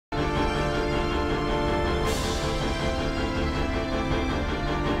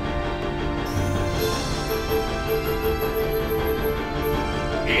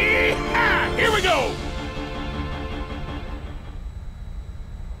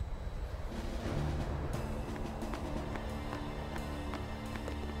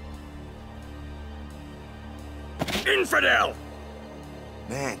Infidel!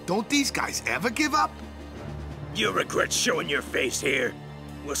 Man, don't these guys ever give up? You regret showing your face here.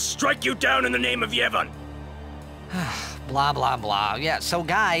 We'll strike you down in the name of Yevon. Blah, blah, blah. Yeah, so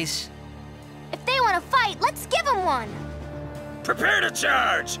guys... If they want to fight, let's give them one! Prepare to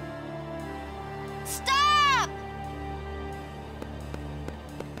charge! Stop!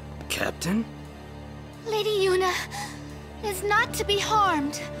 Captain? Lady Yuna is not to be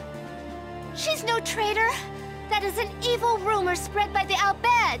harmed. She's no traitor. That is an evil rumor spread by the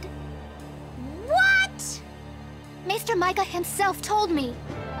Al-Bhed. What? Maester Mika himself told me.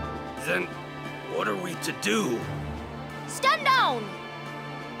 Then, what are we to do? Stand down!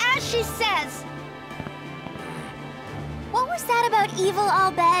 As she says. What was that about evil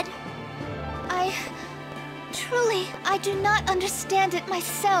Al-Bhed? I do not understand it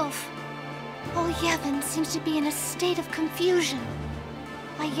myself. All Yevon seems to be in a state of confusion.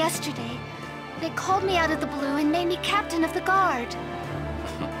 Why, yesterday, they called me out of the blue and made me captain of the guard.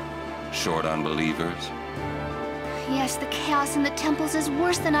 Short on believers? Yes, the chaos in the temples is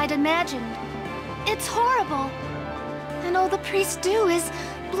worse than I'd imagined. It's horrible. And all the priests do is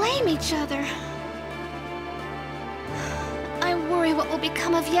blame each other. I worry what will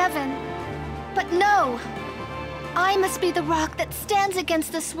become of Yevon. But no! I must be the rock that stands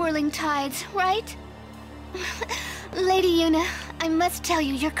against the swirling tides, right? Lady Yuna, I must tell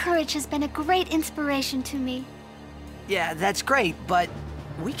you, your courage has been a great inspiration to me. Yeah, that's great, but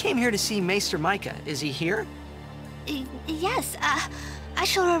we came here to see Maester Mika. Is he here? Yes, I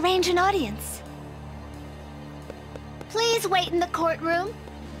shall arrange an audience. Please wait in the courtroom.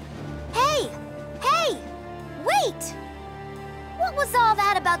 Hey! Hey! Wait! What was all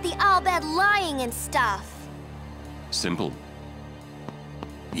that about the Al-Bhed lying and stuff? Simple.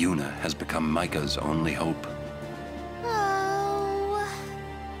 Yuna has become Mika's only hope. Oh...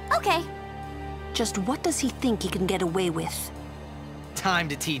 Okay. Just what does he think he can get away with? Time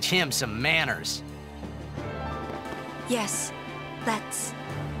to teach him some manners. Yes, let's.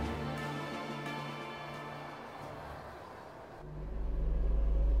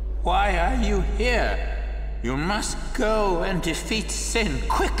 Why are you here? You must go and defeat Sin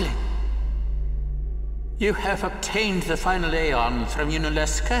quickly. You have obtained the final Aeon from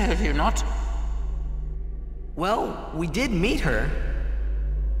Yunalesca, have you not? Well, we did meet her.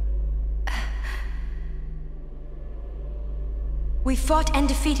 We fought and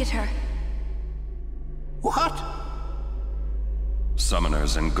defeated her. What?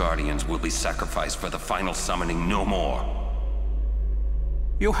 Summoners and Guardians will be sacrificed for the final summoning no more.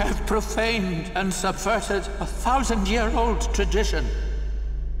 You have profaned and subverted a 1,000-year-old tradition.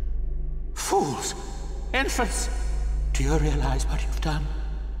 Fools! Infants! Do you realize what you've done?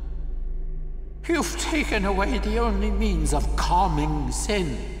 You've taken away the only means of calming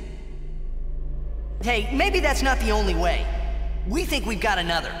Sin. Hey, maybe that's not the only way. We think we've got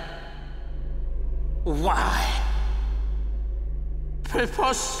another. Why?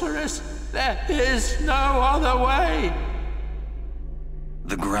 Preposterous! There is no other way!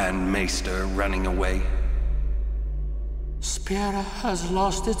 The Grand Maester running away? Spira has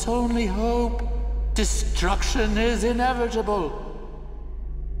lost its only hope. Destruction is inevitable.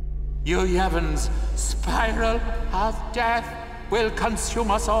 You Yevon's spiral of death will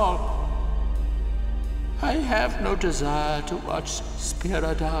consume us all. I have no desire to watch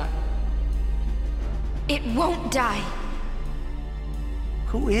Spira die. It won't die.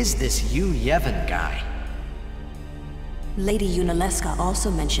 Who is this you Yevon guy? Lady Yunalesca also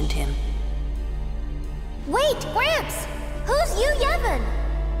mentioned him. Wait, Gramps! Who's you Yevon?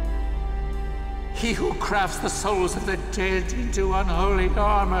 He who crafts the souls of the dead into unholy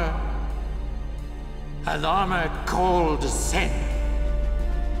armor. An armor called Sin.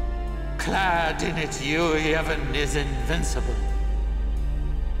 Clad in it, you Yevon is invincible.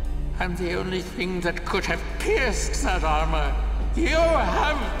 And the only thing that could have pierced that armor, you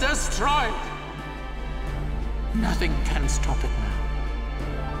have destroyed. Nothing can stop it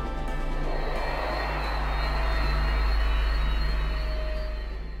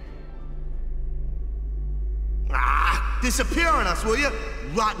now. Disappear on us, will you?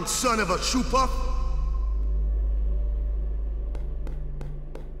 Rotten son of a shoe puff!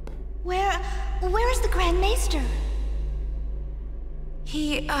 Where is the Grand Maester?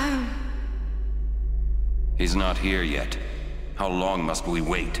 He, He's not here yet. How long must we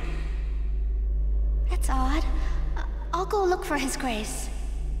wait? That's odd. I'll go look for His Grace.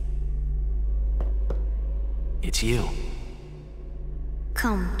 It's you.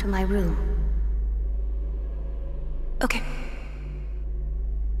 come to my room. Okay.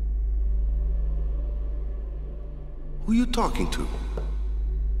 Who you talking to?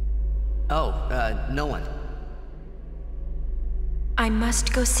 Oh, no one. I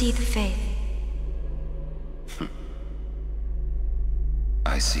must go see the faith.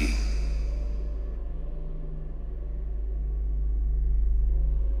 I see.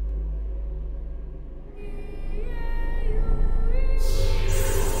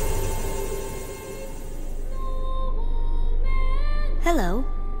 Hello.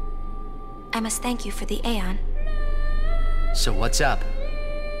 I must thank you for the Aeon. So what's up?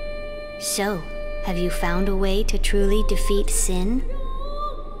 So, have you found a way to truly defeat Sin?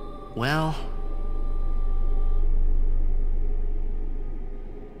 Well...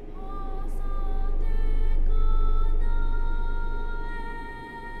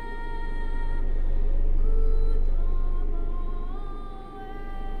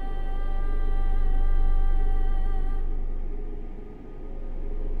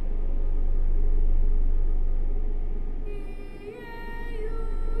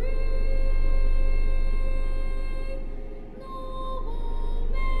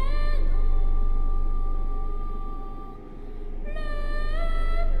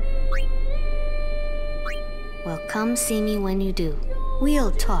 Well, come see me when you do.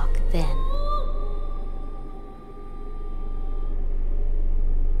 We'll talk then.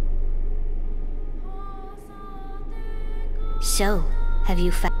 So, have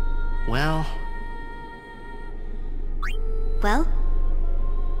you found... Well... Well?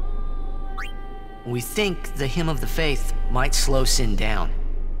 We think the Hymn of the Faith might slow Sin down.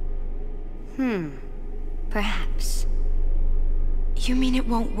 Perhaps. You mean it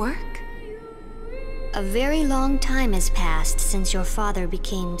won't work? A very long time has passed since your father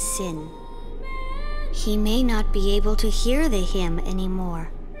became Sin. He may not be able to hear the hymn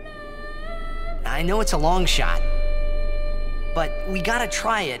anymore. I know it's a long shot, but we gotta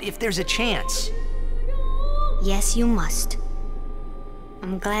try it if there's a chance. Yes, you must.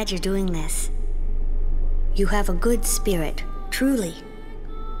 I'm glad you're doing this. You have a good spirit, truly.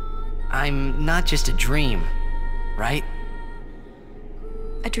 I'm not just a dream, right?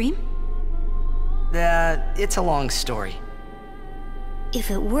 A dream? It's a long story.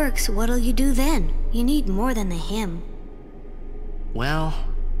 If it works, what'll you do then? You need more than the hymn. Well...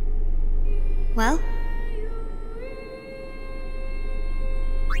 Well?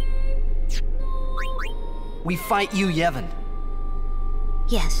 We fight you, Yevon.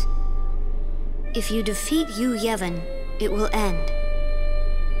 Yes. If you defeat you, Yevon, it will end.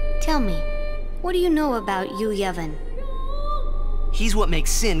 Tell me, what do you know about you, Yevon? He's what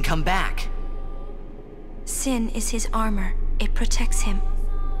makes Sin come back. Sin is his armor. It protects him.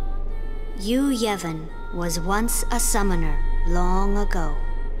 You, Yevon, was once a summoner long ago.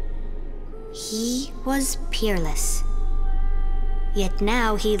 He was peerless. Yet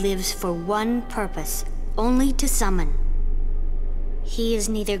now he lives for one purpose, only to summon. He is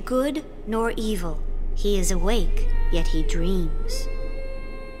neither good nor evil. He is awake, yet he dreams.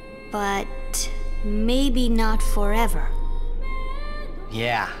 But maybe not forever.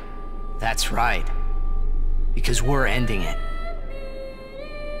 Yeah, that's right. Because we're ending it.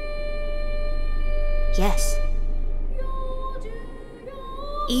 Yes.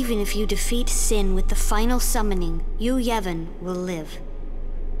 Even if you defeat Sin with the final summoning, you, Yevon, will live.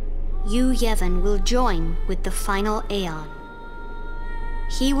 You, Yevon, will join with the final Aeon.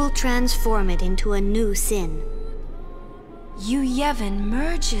 He will transform it into a new Sin. You, Yevon,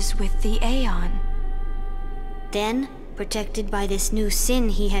 merges with the Aeon. Then, protected by this new Sin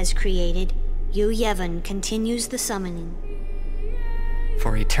he has created, you, Yevon, continues the summoning.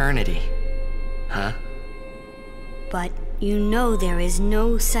 For eternity, huh? But you know there is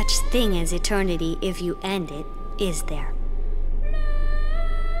no such thing as eternity if you end it, is there?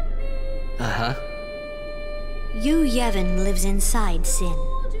 Uh-huh. You, Yevon, lives inside Sin.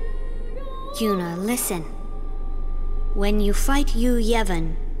 Yuna, listen. When you fight you,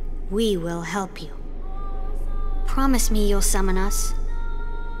 Yevon, we will help you. Promise me you'll summon us.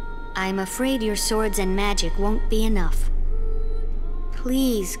 I'm afraid your swords and magic won't be enough.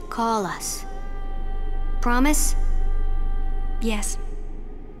 Please call us. Promise? Yes.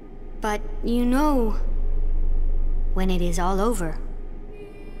 But you know, when it is all over,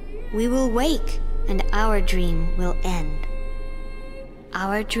 we will wake and our dream will end.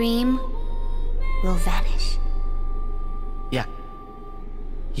 Our dream will vanish. Yeah.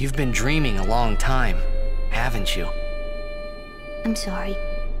 You've been dreaming a long time, haven't you? I'm sorry.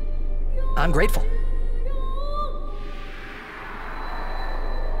 I'm grateful.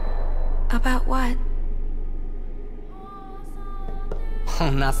 About what? Oh,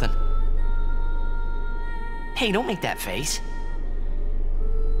 nothing. Hey, don't make that face.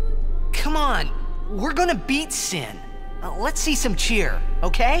 Come on, we're gonna beat Sin. Let's see some cheer,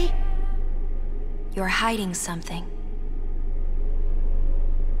 okay? You're hiding something.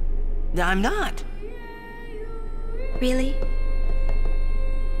 I'm not. Really?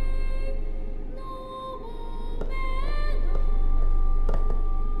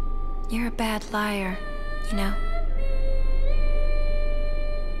 You're a bad liar, you know?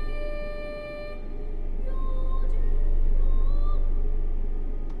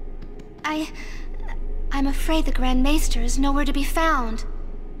 I'm afraid the Grand Maester is nowhere to be found.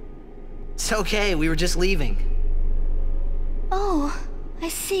 It's okay, we were just leaving. Oh, I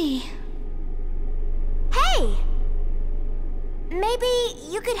see. Hey! Maybe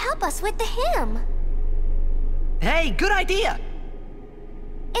you could help us with the hymn. Hey, good idea!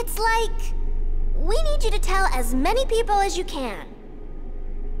 It's like, we need you to tell as many people as you can.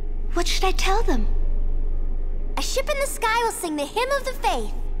 What should I tell them? A ship in the sky will sing the hymn of the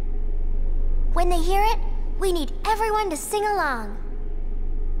faith. When they hear it, we need everyone to sing along.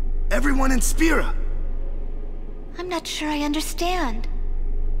 Everyone in Spira. I'm not sure I understand.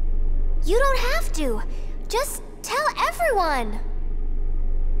 You don't have to. Just tell everyone.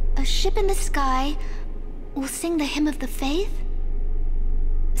 A ship in the sky will sing the hymn of the faith?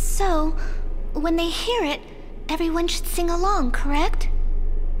 So, when they hear it, everyone should sing along, correct?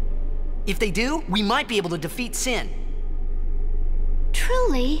 If they do, we might be able to defeat Sin.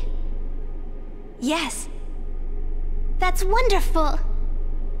 Truly? Yes. That's wonderful!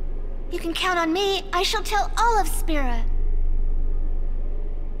 You can count on me. I shall tell all of Spira.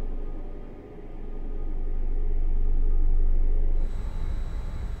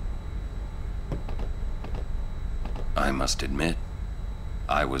 I must admit,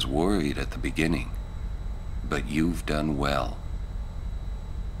 I was worried at the beginning, but you've done well.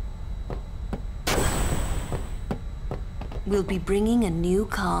 We'll be bringing a new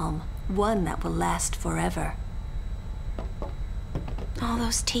calm, one that will last forever. All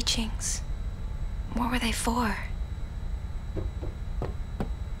those teachings, what were they for?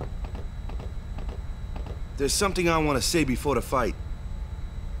 There's something I want to say before the fight.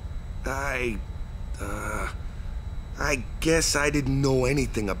 I guess I didn't know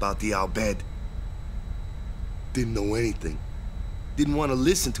anything about the Al Bhed. Didn't know anything. Didn't want to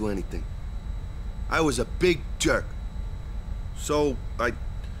listen to anything. I was a big jerk. So,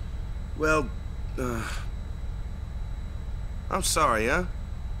 I'm sorry, huh?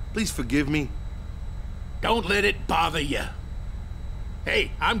 Please forgive me. Don't let it bother you.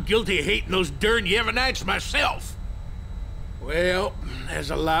 Hey, I'm guilty of hating those darn Yevonites myself. Well,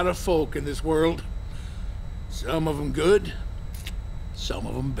 there's a lot of folk in this world. Some of them good, some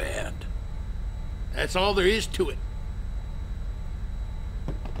of them bad. That's all there is to it.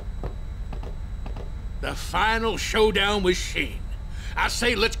 The final showdown with Sheen. I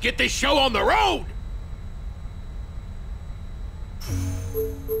say let's get this show on the road!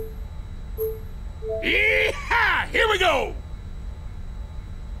 Yee-haw! Here we go!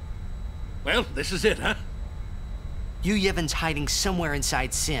 Well, this is it, huh? Yevon's hiding somewhere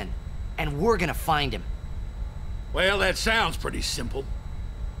inside Sin, and we're gonna find him. Well, that sounds pretty simple.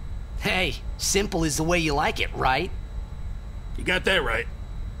 Hey, simple is the way you like it, right? You got that right.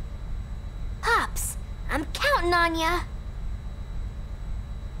 Pops, I'm counting on ya.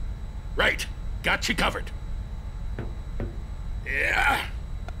 Right. Got you covered. Yeah.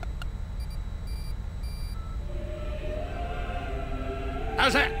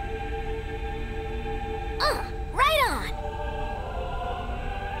 How's that? Right on.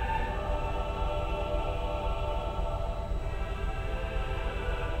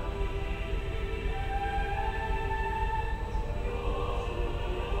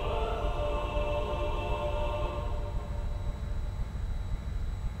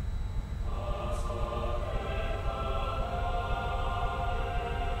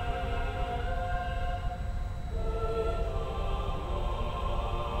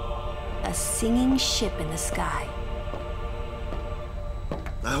 A singing ship in the sky.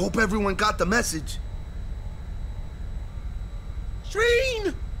 I hope everyone got the message.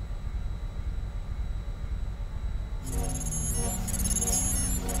 Sheen!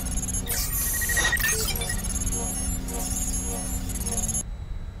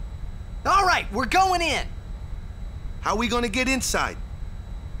 All right, we're going in. How we gonna get inside?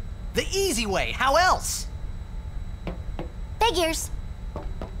 The easy way, how else? Figures.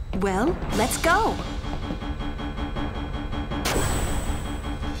 Well, let's go.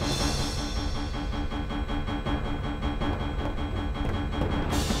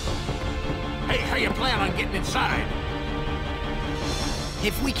 Hey, how you plan on getting inside?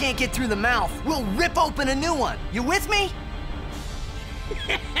 If we can't get through the mouth, we'll rip open a new one. You with me?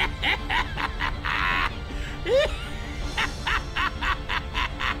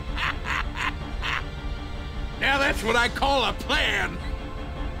 Now that's what I call a plan.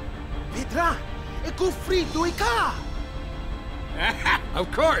 Vedrà, e cu fritto e ca!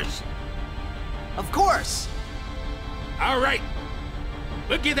 Of course. Of course! All right.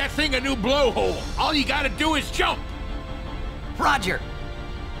 We'll give that thing a new blowhole. All you gotta do is jump. Roger!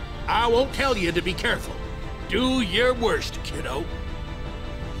 I won't tell you to be careful. Do your worst, kiddo.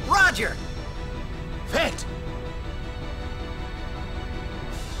 Roger! Vet!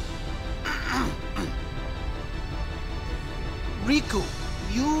 Riku,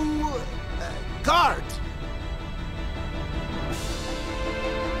 you... guard!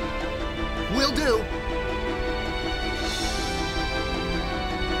 Will do.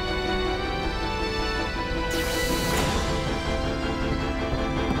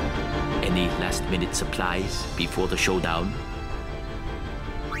 Any last-minute supplies before the showdown?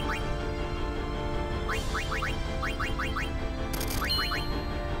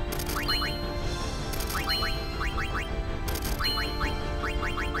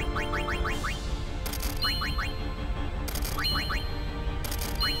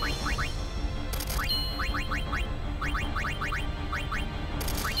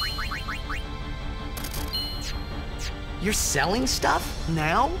 You're selling stuff?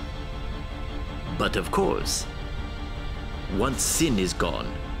 Now? But of course. Once Sin is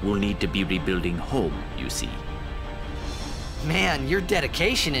gone, we'll need to be rebuilding home, you see. Man, your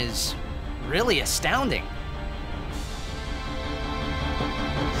dedication is really astounding.